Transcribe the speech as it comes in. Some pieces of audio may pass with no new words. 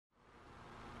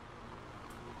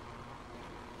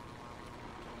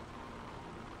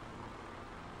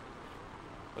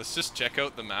Let's just check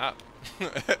out the map.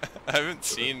 I haven't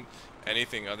seen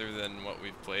anything other than what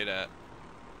we've played at.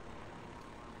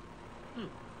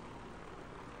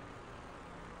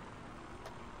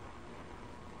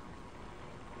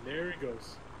 There he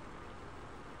goes.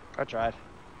 I tried.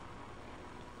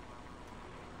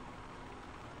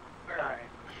 Alright.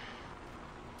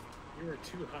 You were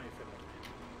too high for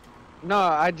that. No,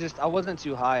 I wasn't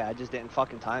too high. I just didn't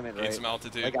fucking time it right. Need some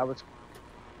altitude. Like I was.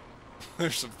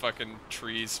 There's some fucking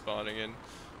trees spawning in.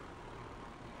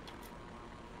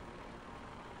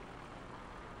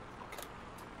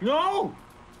 No!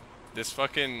 This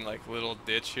fucking like little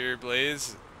ditch here,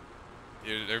 Blaze.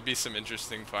 There'd be some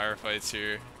interesting firefights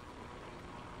here.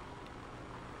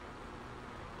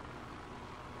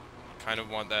 Kind of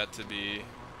want that to be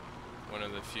one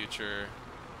of the future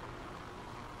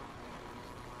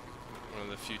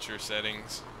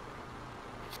settings.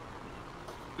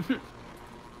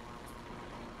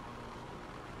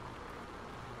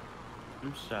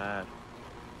 I'm sad.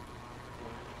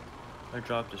 I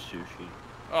dropped the sushi.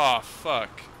 Oh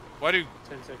fuck! Why do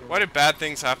bad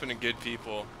things happen to good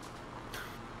people?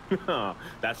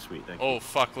 That's sweet. Thank you. Oh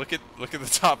fuck! Look at the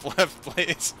top left,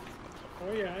 Blaze.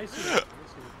 Oh yeah, I see that.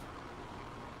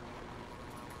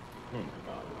 Oh my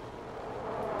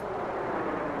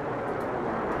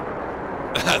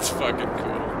god. That's fucking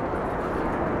cool.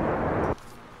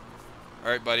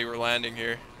 Alright, buddy, we're landing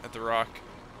here at the rock.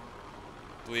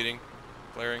 Bleeding.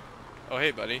 Flaring. Oh,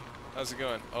 hey, buddy. How's it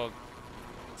going? Oh,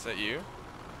 is that you?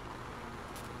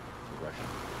 Russian.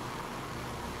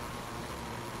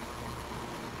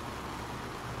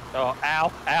 Oh,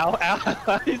 ow, ow, ow.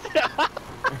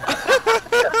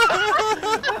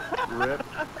 Rip.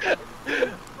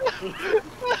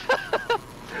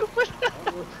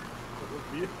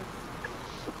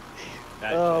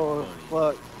 Oh,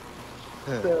 fuck.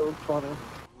 That was funny.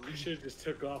 You should have just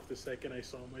took off the second I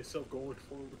saw myself going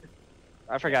forward.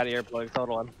 I forgot earplugs. Hold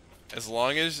on. As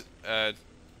long as,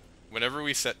 whenever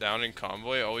we set down in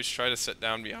convoy, always try to set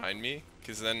down behind me,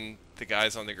 because then the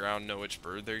guys on the ground know which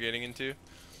bird they're getting into.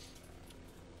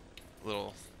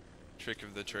 Little trick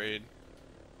of the trade.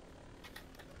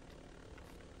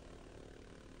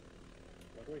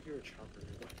 Why do I hear a chopper?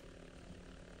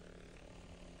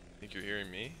 Think you're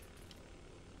hearing me?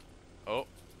 Oh,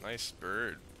 nice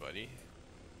bird, buddy.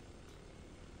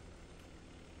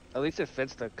 At least it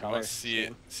fits the color. Let's see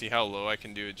it. See how low I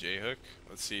can do a J hook.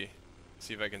 Let's see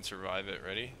if I can survive it.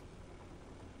 Ready?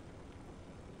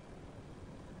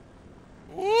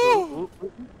 Woo! Ooh,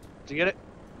 ooh. Did you get it?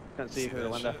 Can't see through the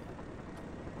window.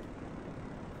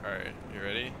 Alright, you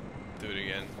ready? Do it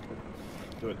again.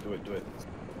 Do it, do it, do it.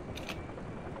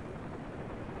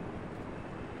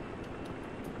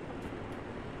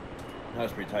 That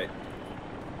was pretty tight.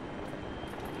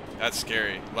 That's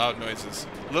scary. Loud noises.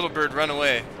 Little bird, run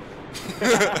away.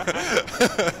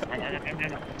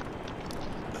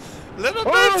 Little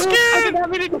bird scared!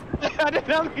 I did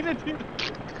not mean to do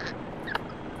that.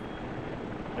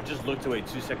 I just looked away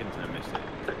 2 seconds and I missed it.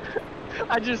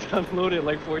 I just unloaded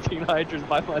like 14 hydrants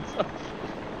by myself.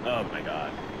 Oh my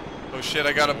god. Oh shit,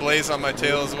 I got a blaze on my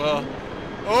tail as well.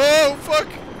 Oh fuck!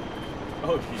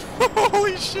 Oh jeez.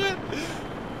 Holy shit!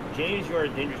 James, you are a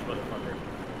dangerous motherfucker.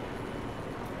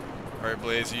 Alright,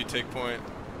 Blaze, you take point.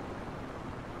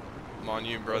 I'm on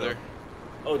you, brother.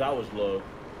 Oh, that was low.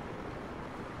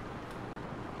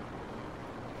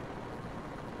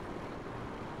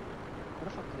 Where the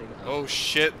fuck did they go? Oh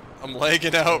shit, I'm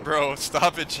lagging out, bro.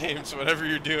 Stop it, James, whatever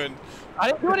you're doing. I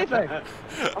didn't do anything.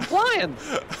 I'm flying.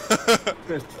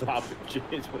 Stop it,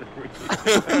 James, whatever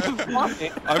I'm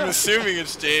flying. I'm assuming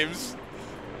it's James.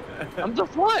 I'm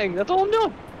just flying. That's all I'm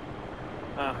doing.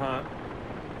 Uh-huh.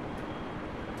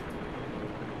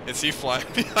 Is he flying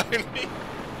behind me?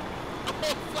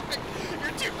 Oh fuck!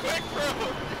 You're too quick, bro!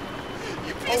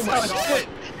 You piece of shit!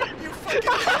 You fucking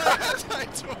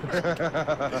anti-torque!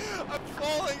 I'm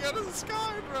falling out of the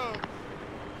sky, bro!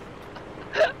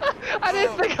 I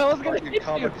didn't think I was gonna hit you.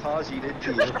 Kamikaze, didn't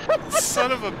you?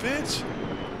 Son of a bitch!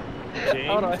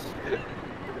 Hold on.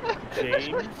 James?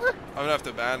 I'm gonna have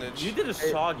to bandage. You did a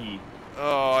soggy.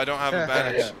 Oh, I don't have a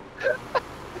bandage.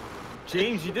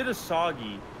 James, you did a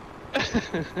soggy.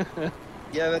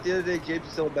 Yeah, but at the end of the day, James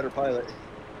is still a better pilot.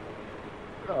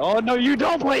 Oh no, you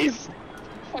don't, please!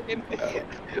 Fucking.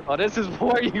 Oh, this is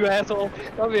for you, asshole.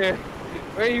 Come here.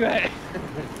 Where are you at?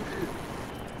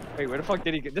 Wait, where the fuck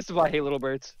did he go? This is why I hate little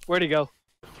birds. Where'd he go?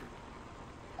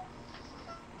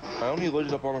 I only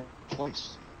loaded up on him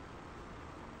twice.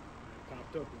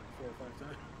 Popped up like 4 or 5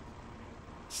 times.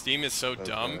 Steam is so Okay.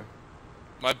 dumb.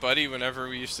 My buddy, whenever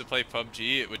we used to play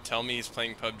PUBG, it would tell me he's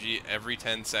playing PUBG every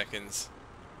 10 seconds.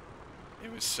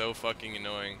 It was so fucking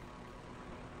annoying.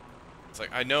 It's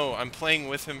like, I know, I'm playing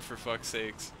with him for fuck's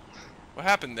sakes. What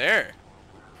happened there?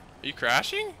 Are you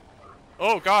crashing?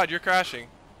 Oh god, you're crashing.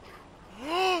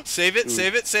 Save it,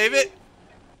 save it, save it!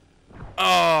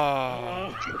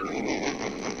 Oh.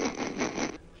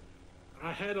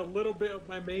 I had a little bit of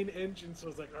my main engine, so I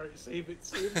was like, alright, save it,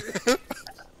 save it.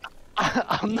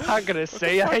 I'm not gonna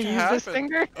say I use this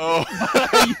finger. Oh.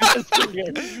 I use this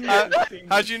finger.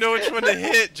 How'd you know which one to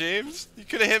hit, James? You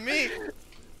could have hit me.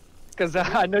 Cause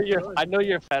I know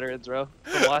you're veterans, bro.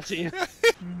 From watching you.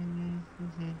 I'm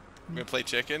gonna play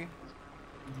chicken.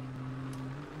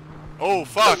 Oh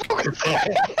fuck!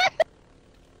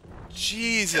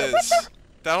 Jesus,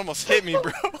 that almost hit me,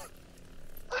 bro.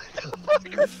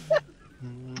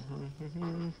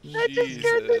 That just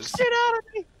scared the Jesus. shit out of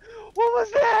me. What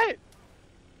was that?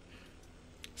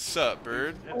 Sup,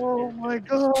 bird? Oh my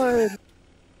god.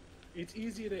 It's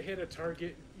easy to hit a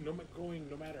target no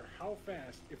matter how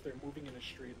fast if they're moving in a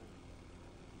straight line.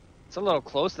 It's a little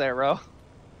close there, bro.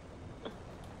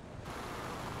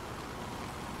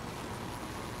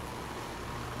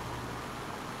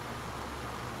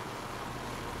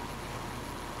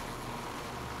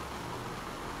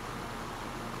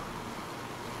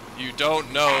 You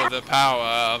don't know the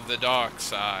power of the dark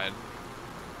side.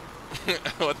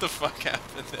 What the fuck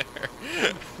happened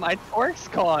there? My torque's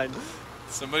gone.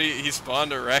 Somebody, he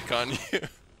spawned a wreck on you.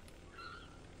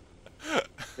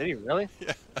 Did he really?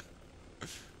 Yeah.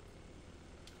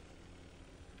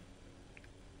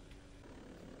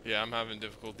 Yeah, I'm having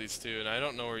difficulties too, and I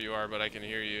don't know where you are, but I can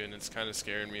hear you, and it's kind of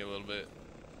scaring me a little bit.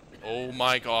 Oh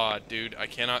my god, dude, I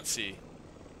cannot see.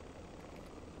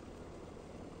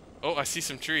 Oh, I see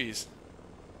some trees.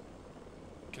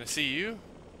 Can I see you?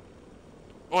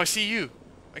 Oh, I see you!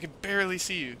 I can barely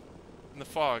see you in the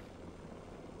fog.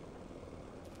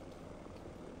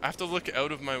 I have to look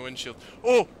out of my windshield.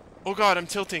 Oh! Oh god, I'm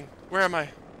tilting. Where am I?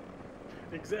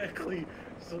 Exactly.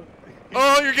 So.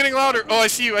 Oh, you're getting louder! Oh, I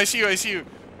see you, I see you, I see you!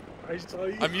 I saw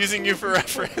you. I'm using you for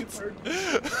reference.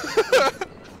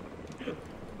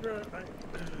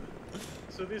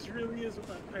 So this really is what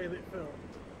my pilot felt.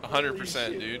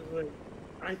 100%, dude. Like,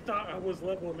 I thought I was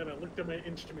level, and then I looked at my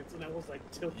instruments, and I was like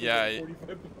tilted. Yeah, like 45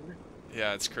 degrees.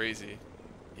 Yeah, it's crazy.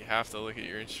 You have to look at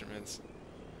your instruments.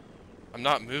 I'm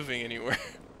not moving anywhere.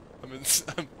 I'm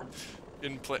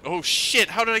in play. Oh shit!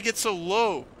 How did I get so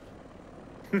low?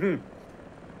 This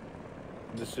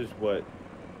is what.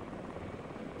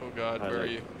 Oh god, where are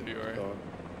you? There you are.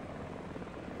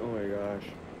 Oh my gosh.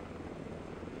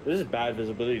 This is bad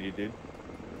visibility, dude.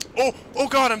 Oh! Oh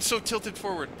god, I'm so tilted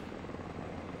forward.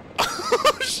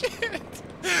 Oh shit!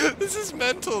 This is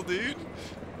mental, dude.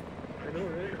 I know,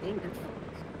 right? Holy fuck.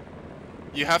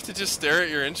 You have to just stare at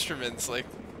your instruments, like.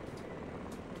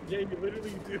 Yeah, you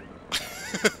literally do.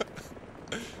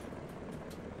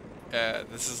 Yeah,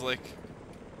 this is like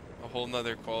a whole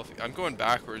nother qualification. I'm going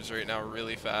backwards right now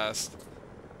really fast.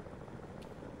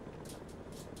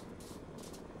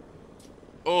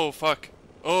 Oh fuck.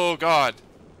 Oh god.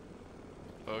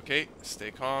 Okay,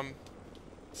 stay calm.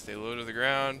 Stay low to the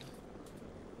ground.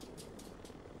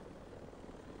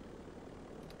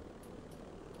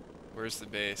 Where's the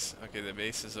base? Okay, the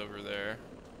base is over there.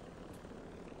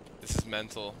 This is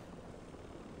mental.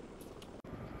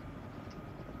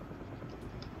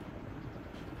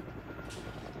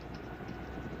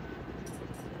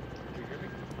 Can you hear me?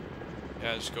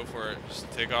 Yeah, just go for it. Just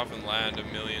take off and land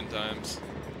 1,000,000 times.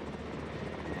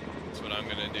 That's what I'm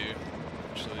gonna do,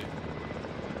 actually.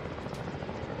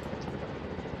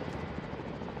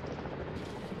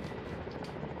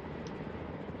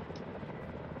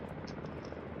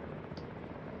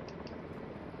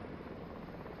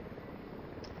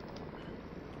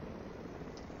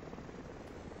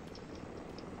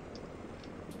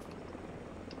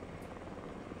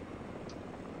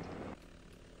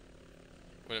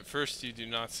 When at first you do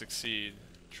not succeed,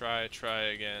 try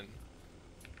again.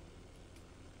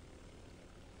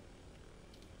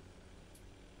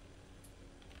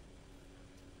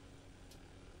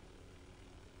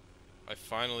 I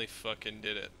finally fucking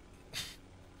did it.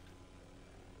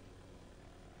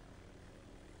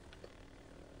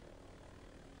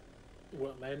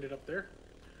 What landed up there?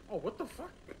 Oh, what the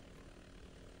fuck?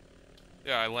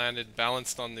 Yeah, I landed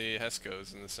balanced on the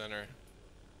Hescos in the center.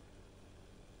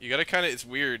 You gotta kinda, it's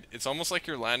weird. It's almost like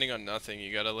you're landing on nothing.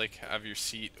 You gotta like have your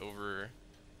seat over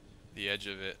the edge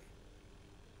of it.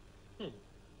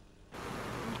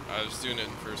 I was doing it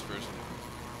in first person.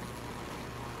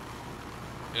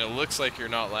 And it looks like you're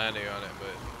not landing on it,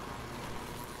 but...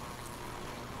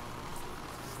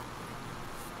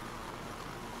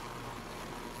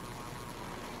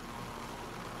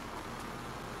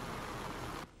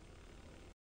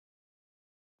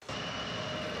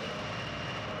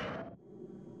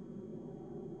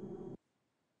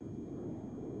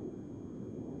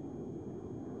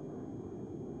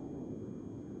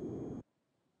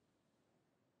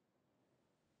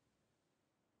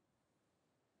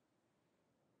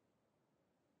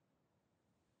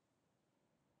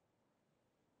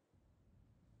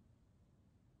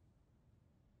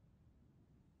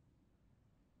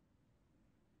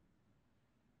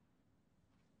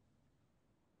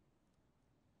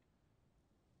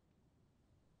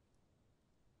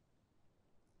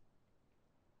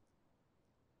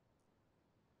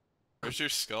 Where's your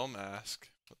skull mask?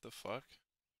 What the fuck?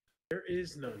 There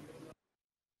is none.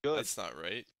 Good. That's not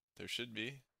right. There should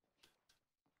be.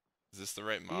 Is this the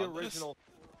right The mod list? original.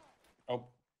 Oh.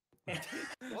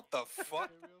 What the fuck?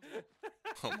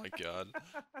 Oh my god.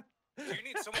 Do you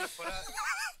need someone to put at?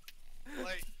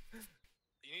 Like,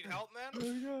 you need help, man?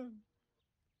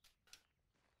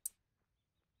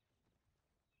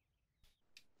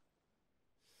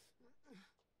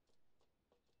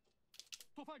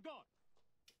 Oh my god.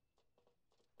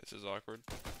 This is awkward.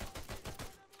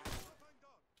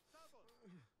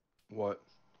 What?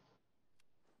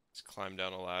 Just climb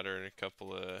down a ladder and a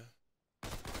couple of.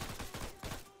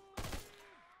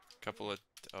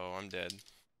 Oh, I'm dead.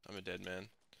 I'm a dead man.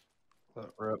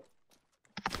 Rip.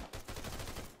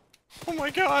 Oh my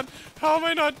god! How am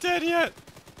I not dead yet?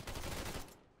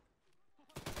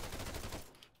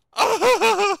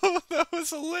 Oh, that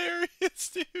was hilarious,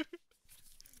 dude.